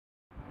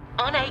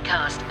on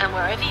Acast and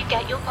wherever you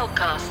get your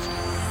podcasts.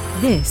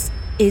 This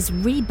is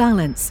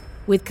Rebalance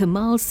with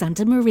Kamal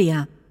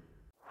Santamaria.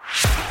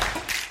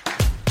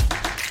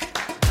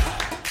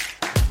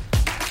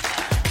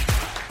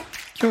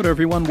 Kia ora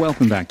everyone,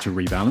 welcome back to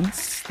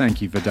Rebalance.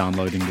 Thank you for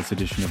downloading this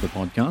edition of the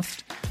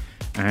podcast.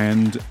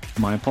 And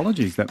my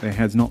apologies that there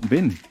has not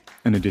been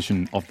an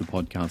edition of the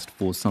podcast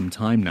for some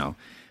time now.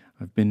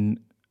 I've been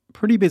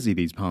pretty busy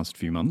these past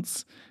few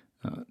months,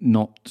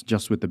 not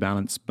just with the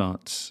balance,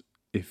 but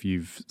if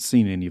you've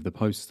seen any of the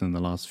posts in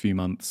the last few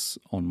months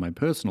on my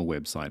personal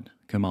website,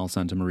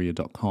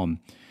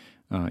 kamalsantamaria.com,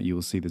 you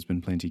will see there's been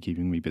plenty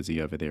keeping me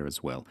busy over there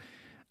as well.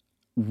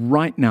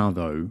 Right now,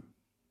 though,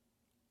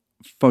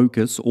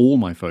 all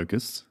my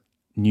focus,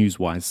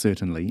 news-wise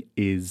certainly,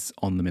 is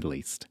on the Middle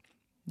East.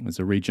 It's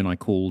a region I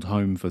called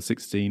home for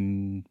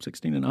 16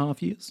 and a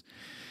half years,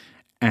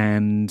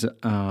 and,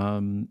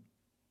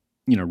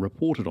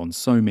 reported on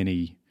so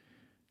many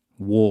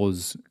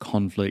wars,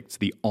 conflicts,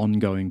 the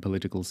ongoing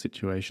political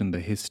situation,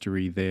 the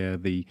history there,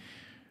 the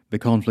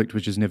conflict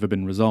which has never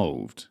been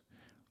resolved.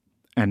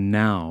 And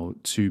now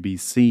to be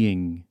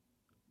seeing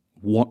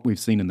what we've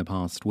seen in the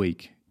past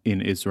week in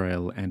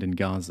Israel and in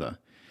Gaza,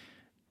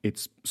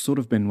 it's sort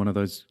of been one of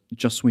those,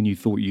 just when you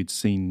thought you'd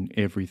seen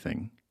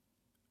everything,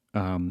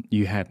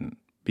 you hadn't,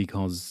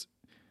 because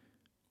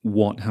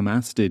what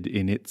Hamas did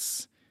in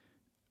its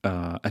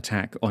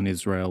attack on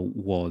Israel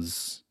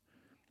was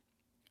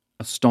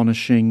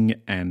astonishing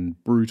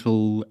and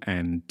brutal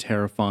and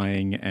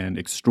terrifying and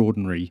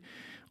extraordinary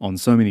on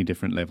so many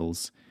different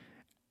levels.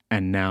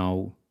 And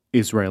now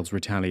Israel's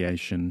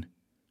retaliation,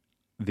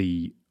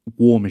 the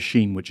war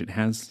machine which it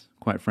has,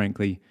 quite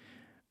frankly,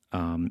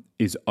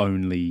 is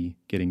only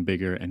getting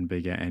bigger and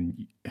bigger.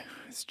 And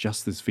it's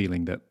just this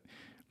feeling that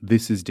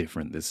this is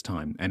different this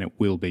time, and it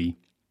will be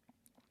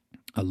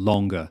a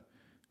longer,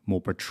 more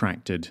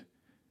protracted,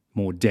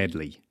 more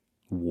deadly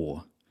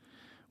war,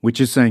 which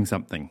is saying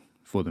something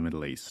for the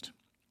Middle East.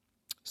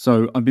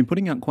 So I've been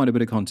putting out quite a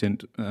bit of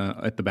content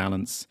at The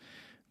Balance,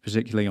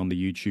 particularly on the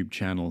YouTube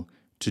channel,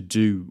 to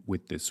do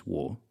with this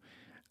war.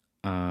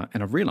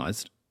 And I've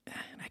realized it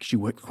actually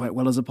worked quite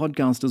well as a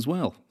podcast as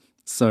well.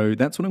 So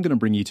that's what I'm going to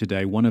bring you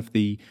today, one of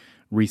the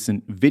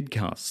recent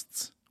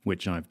vidcasts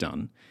which I've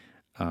done.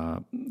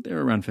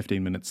 They're around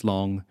 15 minutes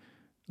long,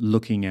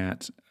 looking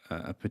at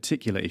a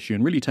particular issue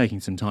and really taking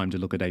some time to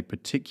look at a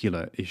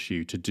particular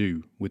issue to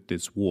do with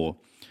this war.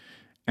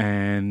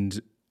 And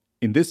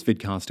in this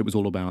vidcast, it was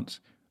all about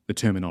the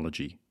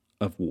terminology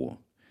of war.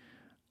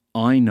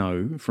 I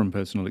know from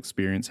personal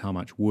experience how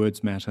much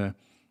words matter,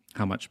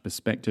 how much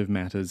perspective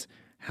matters,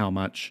 how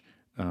much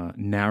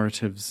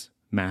narratives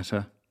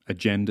matter,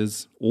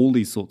 agendas, all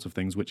these sorts of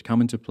things which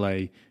come into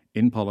play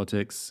in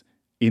politics,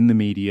 in the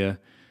media,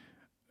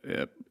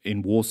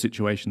 in war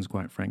situations,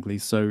 quite frankly.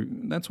 So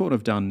that's what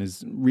I've done,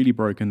 is really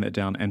broken that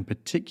down and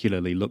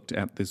particularly looked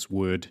at this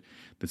word,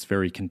 this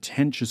very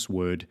contentious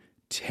word,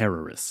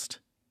 terrorist,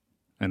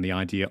 and the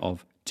idea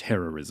of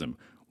terrorism.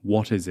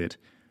 What is it?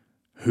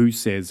 Who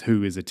says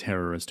who is a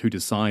terrorist? Who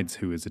decides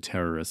who is a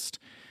terrorist?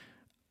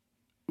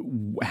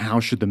 How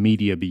should the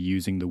media be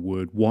using the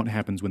word? What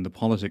happens when the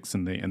politics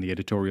and the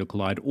editorial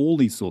collide? All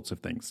these sorts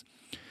of things.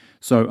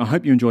 So I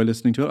hope you enjoy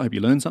listening to it. I hope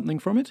you learn something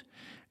from it.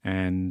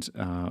 And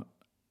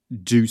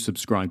do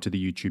subscribe to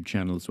the YouTube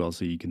channel as well,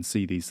 so you can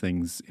see these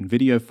things in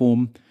video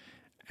form.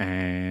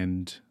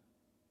 And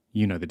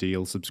you know the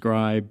deal.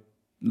 Subscribe,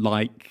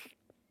 like,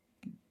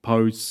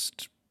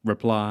 post,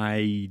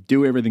 reply,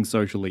 do everything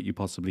social that you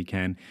possibly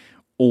can.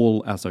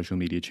 All our social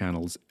media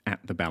channels at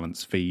The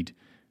Balance Feed,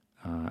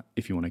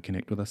 if you want to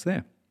connect with us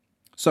there.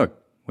 So,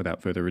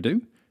 without further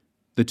ado,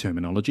 the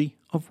terminology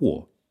of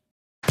war.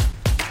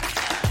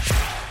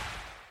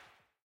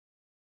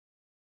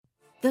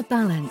 The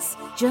Balance.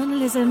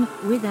 Journalism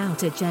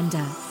without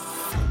agenda.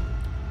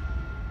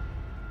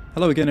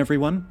 Hello again,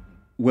 everyone.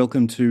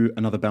 Welcome to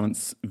another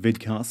Balance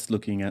vidcast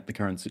looking at the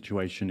current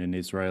situation in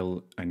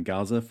Israel and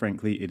Gaza.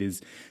 Frankly, it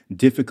is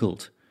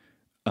difficult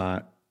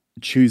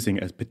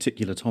choosing a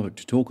particular topic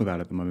to talk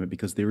about at the moment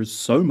because there is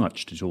so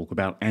much to talk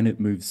about and it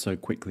moves so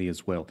quickly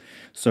as well.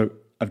 So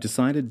I've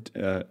decided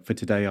for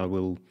today I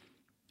will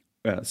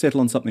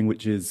settle on something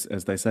which is,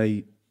 as they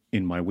say,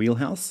 in my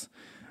wheelhouse,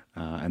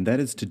 and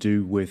that is to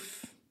do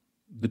with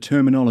the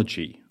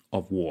terminology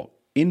of war.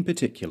 In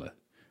particular,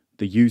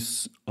 the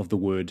use of the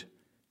word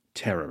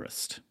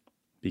terrorist,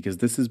 because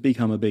this has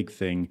become a big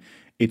thing.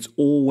 It's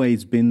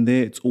always been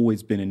there. It's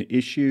always been an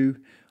issue.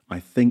 I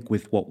think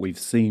with what we've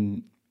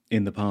seen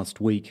in the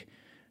past week,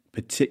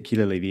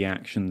 particularly the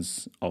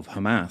actions of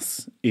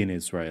Hamas in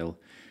Israel,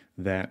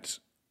 that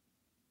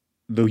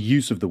the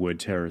use of the word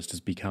terrorist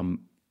has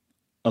become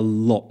a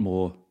lot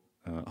more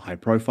high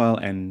profile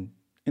and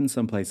in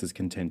some places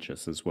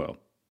contentious as well.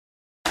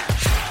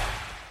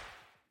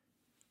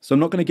 So I'm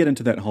not going to get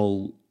into that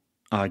whole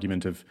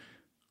argument of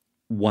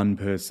one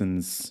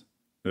person's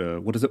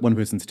one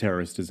person's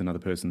terrorist is another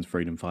person's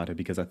freedom fighter,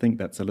 because I think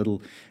that's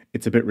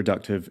it's a bit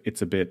reductive,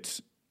 it's a bit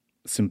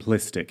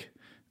simplistic.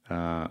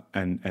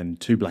 and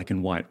too black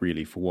and white,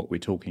 really, for what we're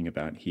talking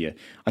about here.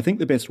 I think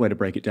the best way to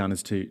break it down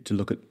is to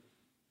look at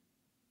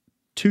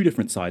two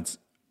different sides: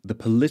 the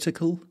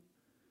political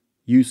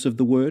use of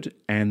the word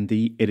and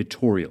the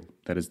editorial,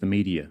 that is, the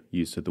media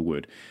use of the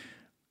word.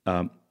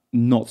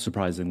 Not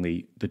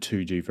surprisingly, the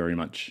two do very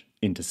much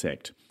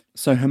intersect.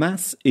 So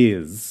Hamas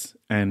is,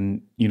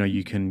 and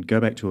you can go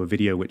back to a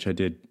video which I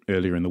did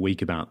earlier in the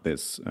week about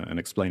this, an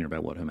explainer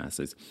about what Hamas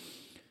is.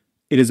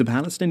 It is a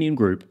Palestinian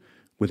group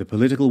with a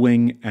political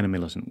wing and a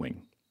militant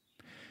wing.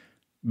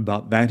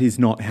 But that is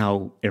not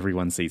how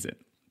everyone sees it.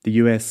 The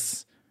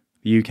US,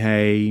 the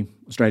UK,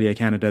 Australia,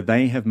 Canada,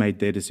 they have made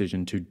their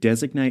decision to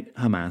designate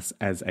Hamas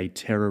as a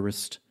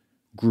terrorist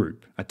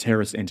group, a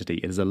terrorist entity.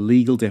 It is a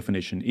legal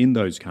definition in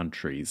those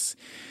countries.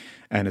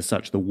 And as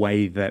such, the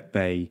way that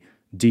they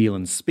deal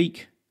and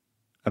speak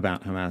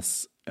about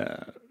Hamas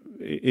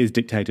is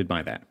dictated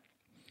by that.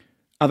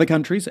 Other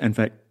countries, in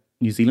fact,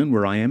 New Zealand,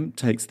 where I am,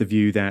 takes the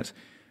view that,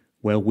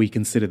 well, we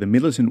consider the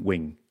militant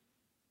wing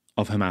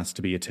of Hamas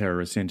to be a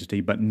terrorist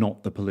entity, but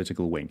not the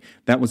political wing.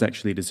 That was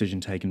actually a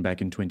decision taken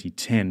back in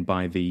 2010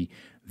 by the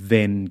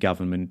then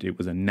government. It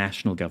was a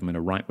national government,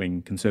 a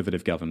right-wing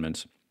conservative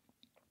government.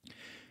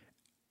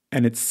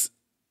 And it's,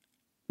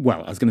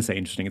 well, I was going to say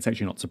interesting. It's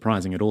actually not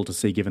surprising at all to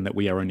see, given that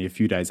we are only a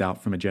few days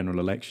out from a general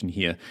election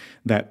here,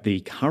 that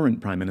the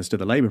current Prime Minister,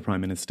 the Labour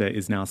Prime Minister,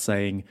 is now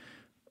saying,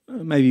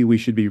 maybe we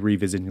should be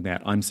revisiting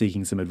that. I'm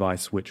seeking some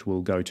advice which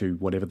will go to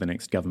whatever the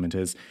next government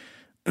is,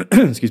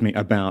 excuse me,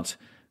 about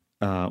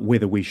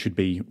whether we should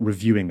be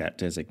reviewing that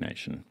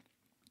designation.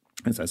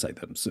 As I say,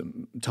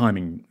 some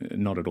timing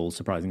not at all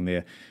surprising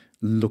there,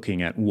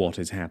 looking at what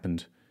has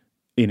happened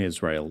in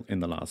Israel in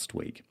the last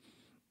week.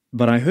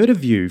 But I heard a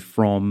view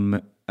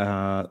from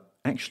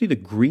actually the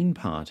Green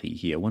Party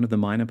here, one of the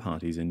minor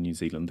parties in New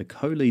Zealand, the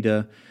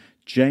co-leader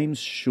James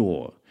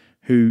Shaw,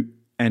 who,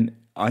 and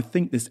I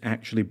think this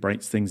actually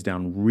breaks things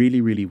down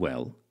really, really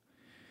well.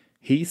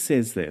 He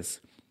says this: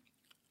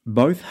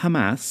 both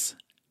Hamas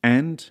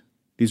and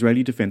the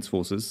Israeli Defense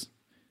Forces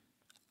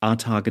are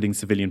targeting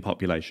civilian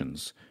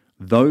populations.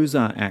 Those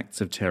are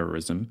acts of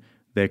terrorism.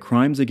 They're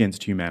crimes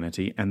against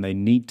humanity, and they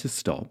need to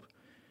stop.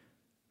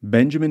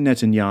 Benjamin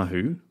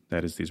Netanyahu,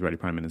 that is the Israeli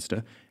Prime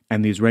Minister,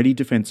 and the Israeli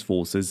Defense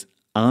Forces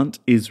aren't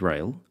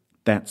Israel.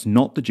 That's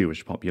not the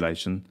Jewish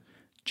population,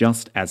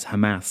 just as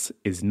Hamas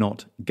is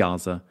not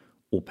Gaza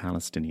or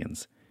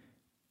Palestinians.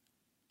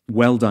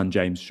 Well done,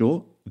 James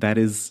Shaw. That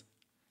is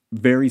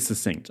very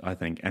succinct, I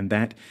think, and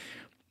that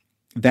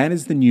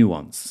is the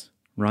nuance,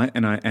 right?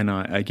 And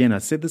I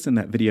said this in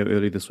that video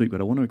earlier this week,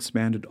 but I want to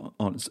expand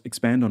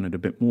on it a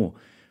bit more.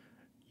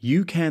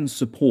 You can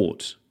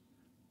support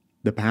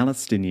the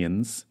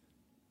Palestinians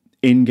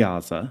in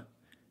Gaza,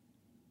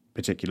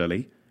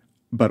 particularly,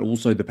 but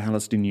also the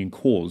Palestinian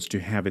cause to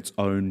have its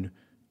own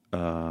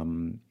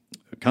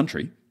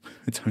country,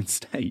 its own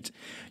state.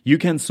 You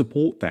can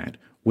support that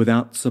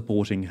without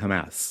supporting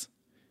Hamas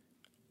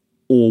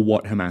or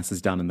what Hamas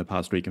has done in the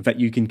past week. In fact,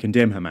 you can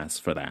condemn Hamas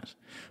for that,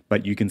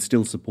 but you can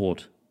still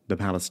support the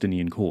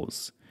Palestinian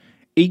cause.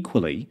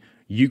 Equally,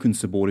 you can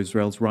support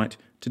Israel's right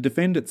to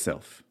defend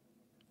itself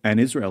and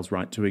Israel's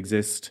right to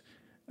exist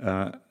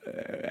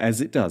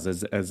as it does,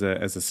 as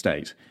a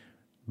state.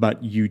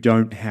 But you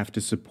don't have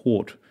to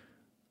support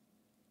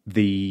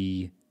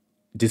the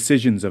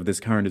decisions of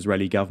this current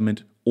Israeli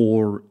government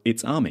or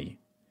its army.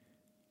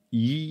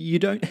 You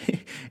don't.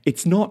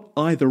 It's not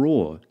either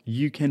or.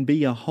 You can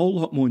be a whole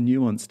lot more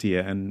nuanced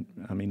here. And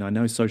I mean, I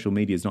know social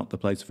media is not the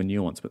place for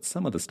nuance, but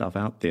some of the stuff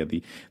out there,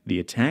 the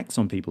attacks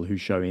on people who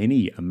show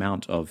any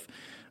amount of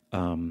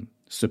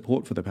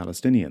support for the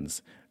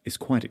Palestinians is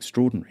quite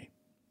extraordinary.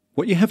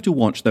 What you have to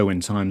watch, though,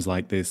 in times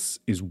like this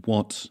is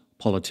what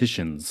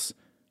politicians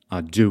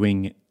are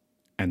doing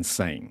and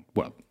saying.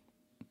 Well,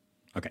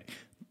 okay,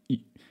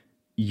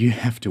 you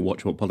have to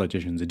watch what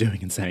politicians are doing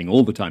and saying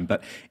all the time.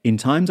 But in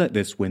times like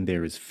this, when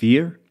there is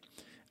fear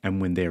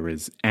and when there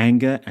is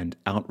anger and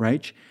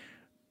outrage,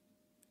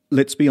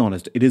 let's be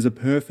honest, it is a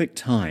perfect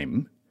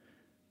time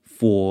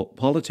for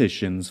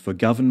politicians, for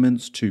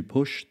governments to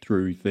push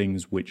through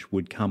things which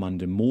would come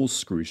under more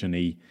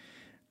scrutiny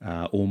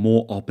or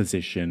more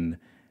opposition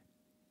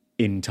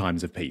in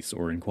times of peace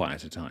or in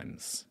quieter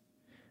times.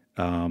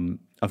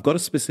 I've got a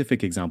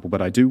specific example,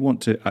 but I do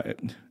want to...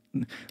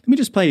 let me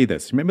just play you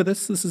this. Remember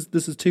this? This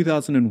is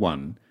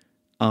 2001,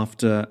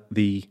 after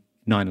the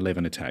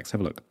 9/11 attacks. Have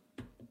a look.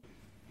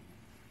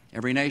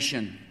 Every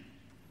nation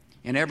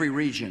in every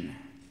region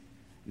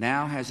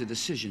now has a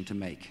decision to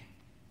make.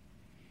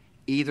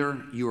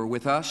 Either you are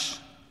with us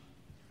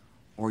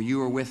or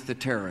you are with the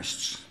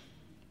terrorists.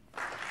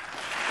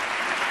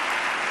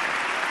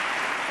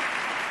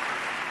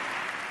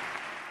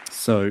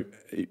 So,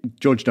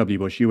 George W.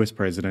 Bush, US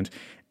President,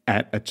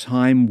 at a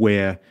time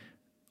where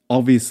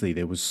obviously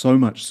there was so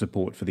much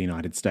support for the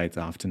United States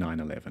after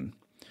 9/11.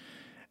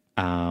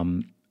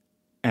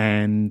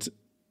 And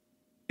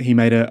he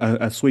made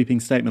a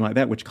sweeping statement like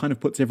that, which kind of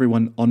puts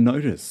everyone on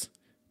notice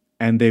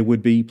And there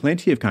would be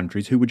plenty of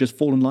countries who would just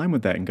fall in line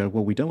with that and go,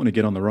 well, we don't want to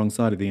get on the wrong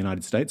side of the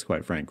United States,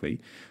 quite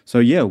frankly. So,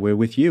 yeah, we're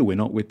with you. We're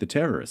not with the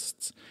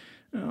terrorists.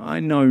 I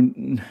know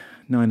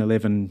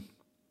 9/11,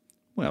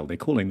 well, they're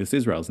calling this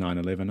Israel's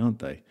 9/11, aren't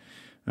they?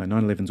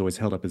 9/11's always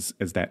held up as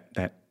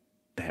that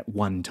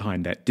one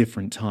time, that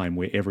different time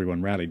where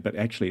everyone rallied. But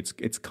actually,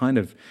 it's kind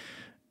of,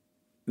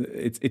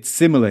 it's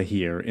similar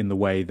here in the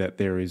way that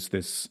there is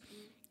this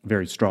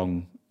very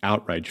strong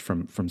outrage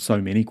from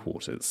so many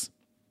quarters.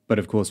 But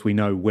of course, we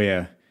know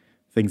where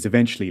things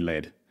eventually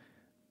led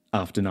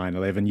after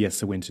 9/11.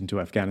 Yes, it went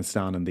into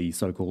Afghanistan and the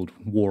so-called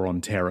war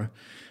on terror,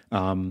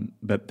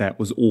 but that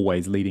was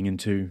always leading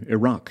into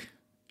Iraq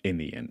in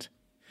the end.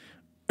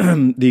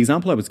 The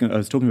example I was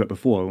talking about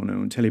before, I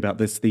want to tell you about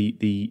this.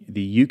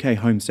 The UK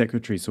Home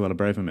Secretary, Suella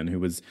Braverman, who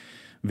was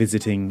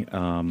visiting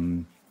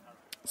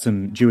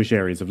some Jewish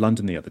areas of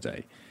London the other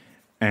day,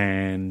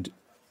 and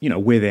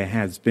where there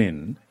has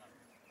been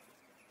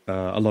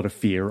a lot of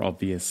fear,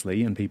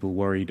 obviously, and people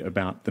worried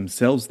about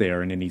themselves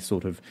there and any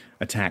sort of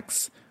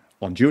attacks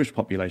on Jewish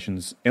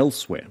populations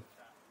elsewhere.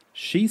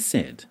 She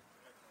said,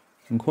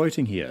 I'm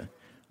quoting here,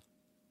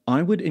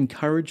 "I would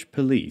encourage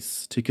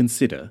police to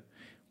consider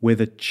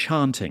whether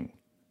chanting,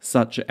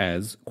 such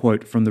as,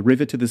 quote, 'From the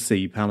river to the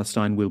sea,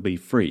 Palestine will be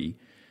free,'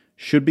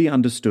 should be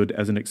understood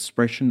as an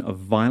expression of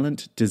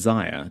violent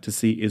desire to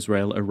see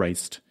Israel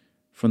erased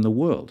from the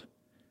world."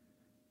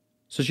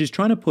 So she's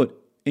trying to put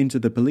into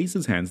the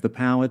police's hands the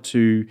power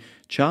to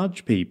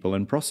charge people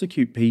and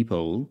prosecute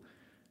people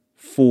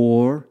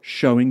for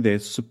showing their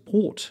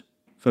support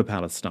for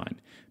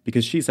Palestine.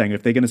 Because she's saying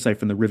if they're going to say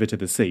from the river to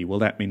the sea, well,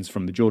 that means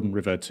from the Jordan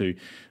River to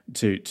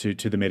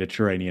the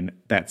Mediterranean,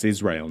 that's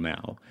Israel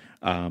now.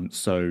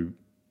 So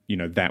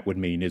that would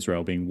mean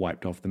Israel being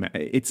wiped off the map.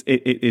 It's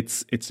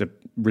a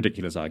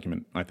ridiculous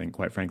argument, I think,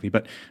 quite frankly.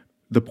 But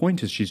the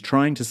point is, she's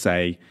trying to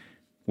say,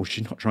 well,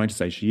 she's not trying to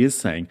say, she is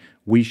saying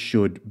we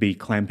should be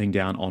clamping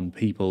down on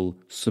people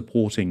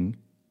supporting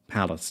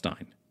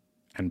Palestine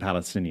and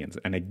Palestinians.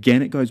 And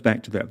again, it goes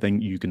back to that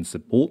thing, you can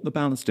support the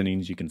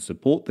Palestinians, you can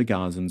support the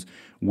Gazans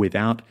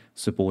without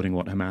supporting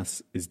what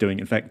Hamas is doing.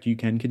 In fact, you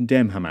can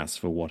condemn Hamas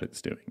for what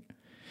it's doing,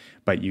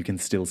 but you can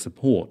still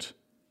support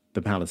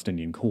the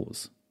Palestinian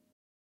cause.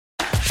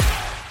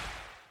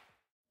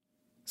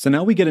 So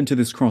now we get into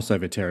this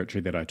crossover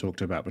territory that I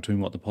talked about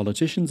between what the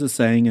politicians are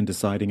saying and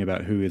deciding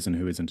about who is and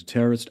who isn't a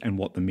terrorist and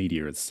what the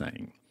media is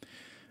saying.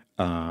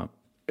 You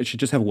should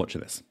just have a watch of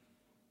this.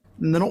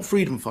 And they're not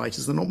freedom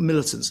fighters, they're not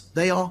militants.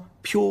 They are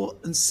pure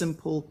and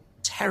simple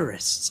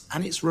terrorists.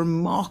 And it's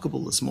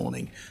remarkable this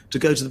morning to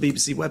go to the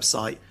BBC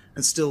website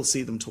and still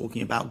see them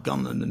talking about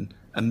gunmen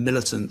and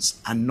militants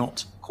and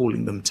not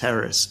calling them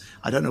terrorists.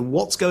 I don't know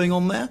what's going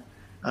on there.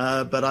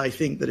 But I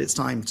think that it's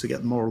time to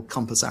get the moral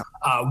compass out.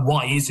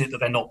 Why is it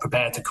that they're not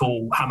prepared to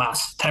call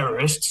Hamas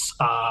terrorists?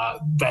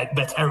 They're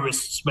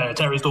terrorists, they're a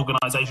terrorist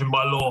organisation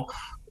by law.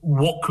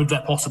 What could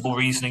their possible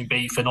reasoning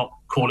be for not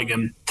calling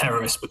them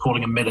terrorists but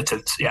calling them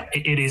militants? Yeah,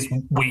 it is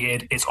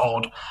weird, it's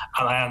odd,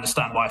 and I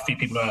understand why a few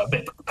people are a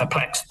bit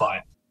perplexed by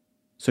it.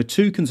 So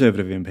two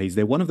Conservative MPs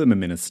there, one of them a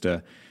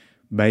minister,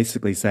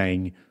 basically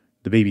saying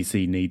the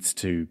BBC needs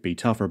to be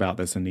tougher about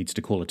this and needs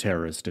to call a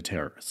terrorist a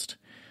terrorist.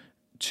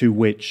 To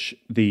which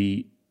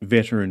the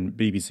veteran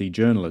BBC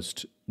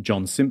journalist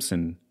John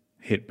Simpson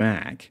hit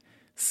back,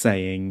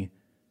 saying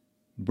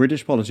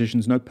British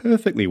politicians know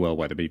perfectly well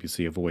why the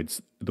BBC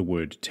avoids the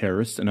word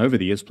terrorist, and over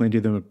the years plenty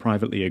of them have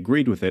privately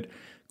agreed with it.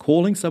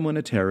 Calling someone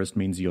a terrorist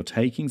means you're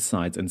taking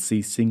sides and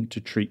ceasing to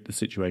treat the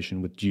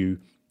situation with due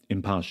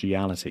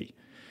impartiality.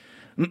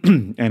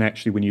 And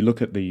actually, when you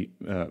look at the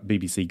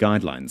BBC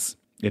guidelines,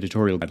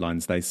 editorial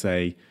guidelines, they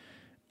say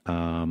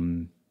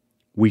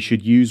we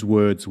should use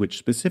words which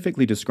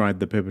specifically describe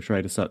the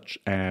perpetrator, such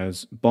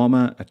as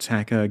bomber,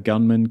 attacker,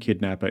 gunman,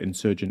 kidnapper,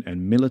 insurgent,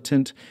 and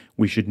militant.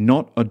 We should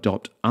not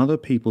adopt other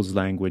people's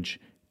language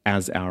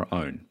as our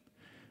own.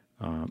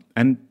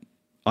 And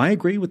I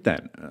agree with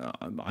that.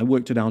 I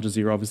worked at Al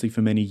Jazeera, obviously,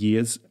 for many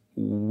years.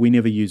 We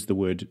never used the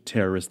word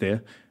terrorist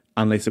there,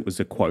 unless it was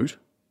a quote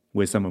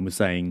where someone was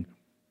saying,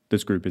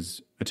 this group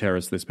is a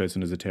terrorist, this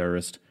person is a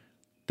terrorist,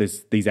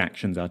 these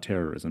actions are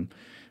terrorism.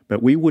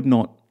 But we would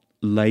not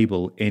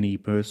label any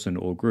person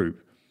or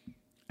group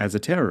as a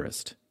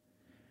terrorist.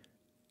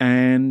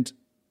 And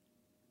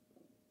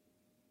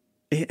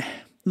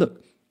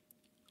look,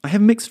 I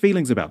have mixed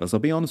feelings about this, I'll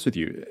be honest with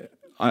you.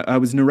 I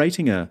was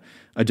narrating a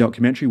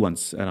documentary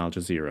once at Al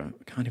Jazeera.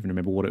 I can't even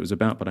remember what it was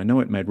about, but I know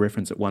it made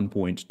reference at one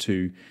point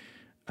to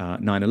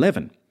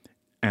 9/11.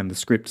 And the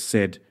script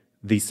said,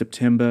 the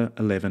September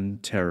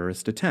 11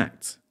 terrorist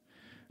attacks.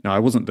 Now, I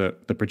wasn't the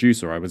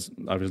producer, I was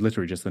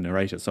literally just the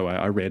narrator, so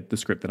I read the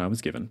script that I was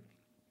given.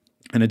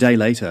 And a day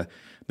later,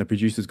 the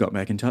producers got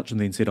back in touch and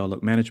then said, oh,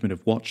 look, management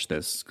have watched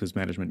this, because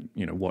management,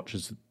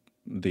 watches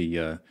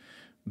the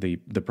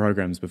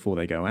programs before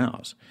they go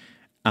out,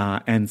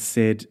 and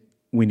said,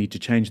 we need to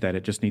change that.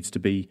 It just needs to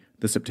be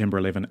the September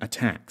 11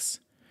 attacks.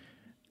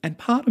 And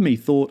part of me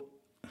thought,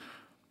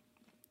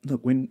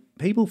 look, when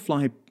people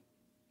fly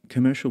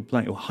commercial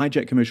plane or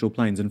hijack commercial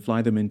planes and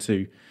fly them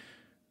into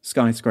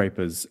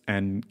skyscrapers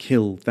and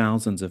kill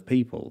thousands of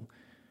people,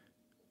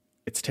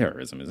 it's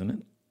terrorism, isn't it?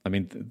 I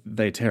mean,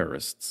 they're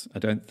terrorists. I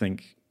don't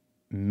think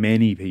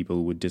many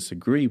people would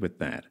disagree with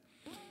that.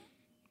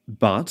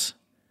 But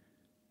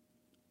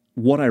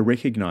what I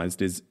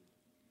recognized is,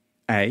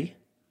 A,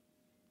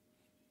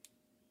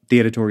 the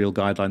editorial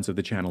guidelines of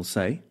the channel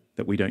say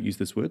that we don't use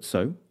this word,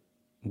 so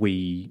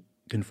we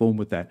conform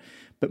with that.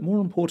 But more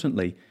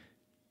importantly,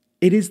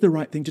 it is the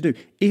right thing to do.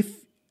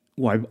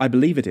 I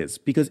believe it is,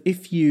 because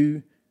if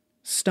you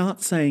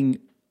start saying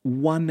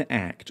one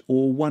act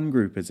or one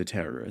group is a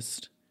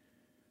terrorist,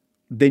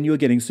 then you're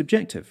getting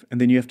subjective. And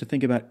then you have to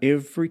think about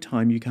every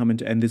time you come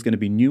into, and there's going to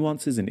be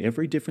nuances in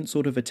every different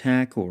sort of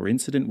attack or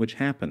incident which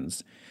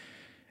happens.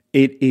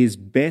 It is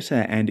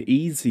better and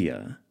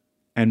easier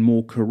and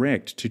more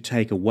correct to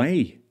take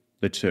away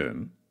the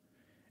term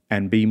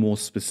and be more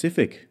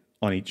specific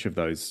on each of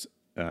those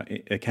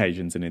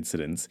occasions and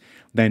incidents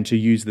than to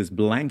use this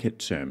blanket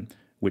term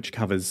which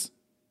covers,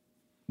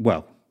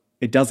 well,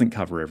 it doesn't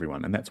cover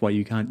everyone, and that's why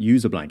you can't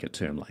use a blanket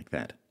term like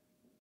that.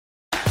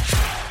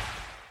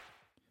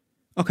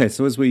 Okay,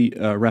 so as we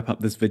wrap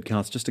up this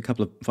vidcast, just a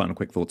couple of final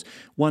quick thoughts.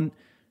 One,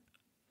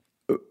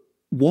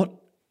 what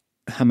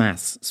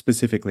Hamas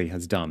specifically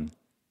has done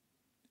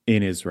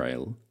in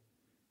Israel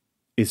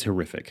is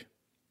horrific.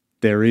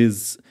 There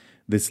is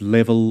this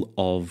level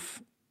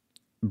of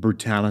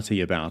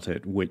brutality about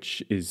it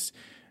which is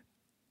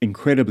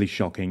incredibly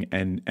shocking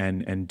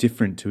and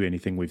different to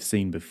anything we've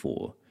seen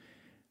before.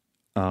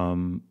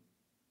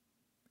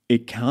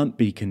 It can't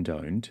be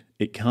condoned.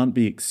 It can't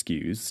be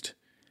excused.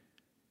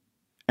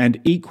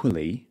 And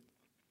equally,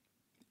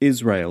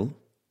 Israel,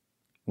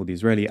 or the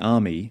Israeli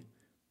army,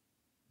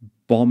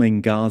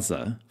 bombing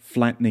Gaza,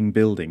 flattening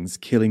buildings,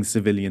 killing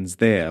civilians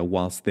there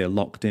whilst they're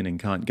locked in and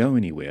can't go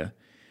anywhere,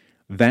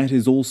 that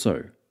is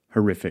also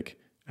horrific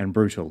and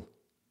brutal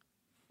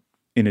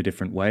in a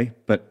different way,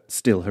 but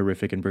still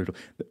horrific and brutal.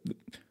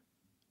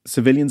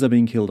 Civilians are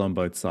being killed on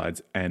both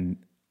sides, and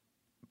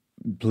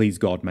please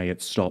God, may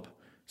it stop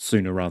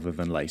sooner rather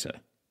than later.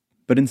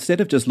 But instead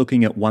of just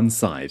looking at one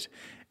side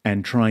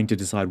and trying to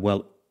decide,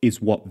 well,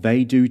 is what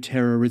they do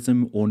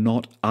terrorism or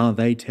not? Are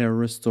they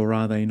terrorists or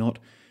are they not?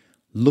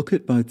 Look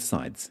at both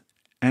sides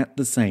at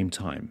the same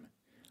time.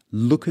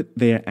 Look at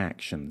their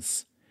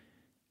actions.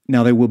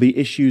 Now, there will be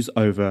issues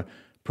over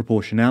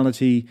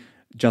proportionality,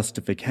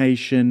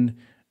 justification,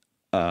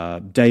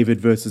 David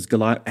versus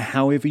Goliath,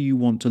 however you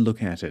want to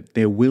look at it.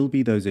 There will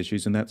be those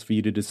issues, and that's for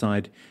you to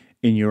decide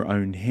in your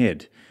own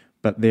head.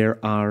 But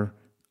there are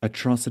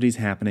atrocities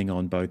happening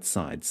on both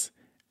sides,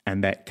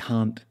 and that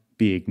can't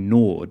be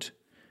ignored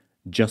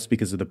just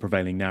because of the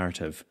prevailing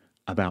narrative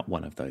about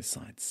one of those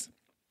sides.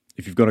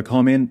 If you've got a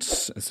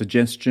comment, a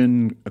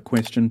suggestion, a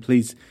question,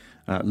 please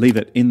leave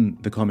it in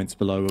the comments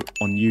below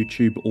on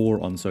YouTube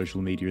or on social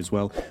media as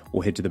well,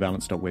 or head to the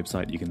Balance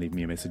website. You can leave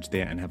me a message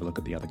there and have a look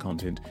at the other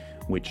content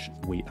which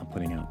we are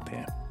putting out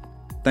there.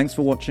 Thanks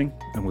for watching,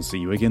 and we'll see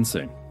you again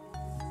soon.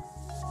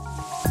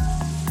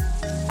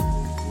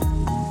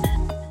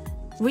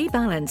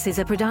 Rebalance is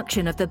a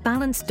production of the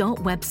Balance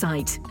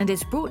website and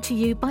is brought to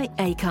you by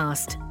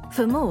Acast.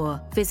 For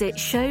more, visit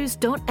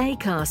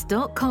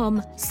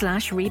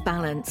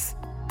shows.acast.com/rebalance.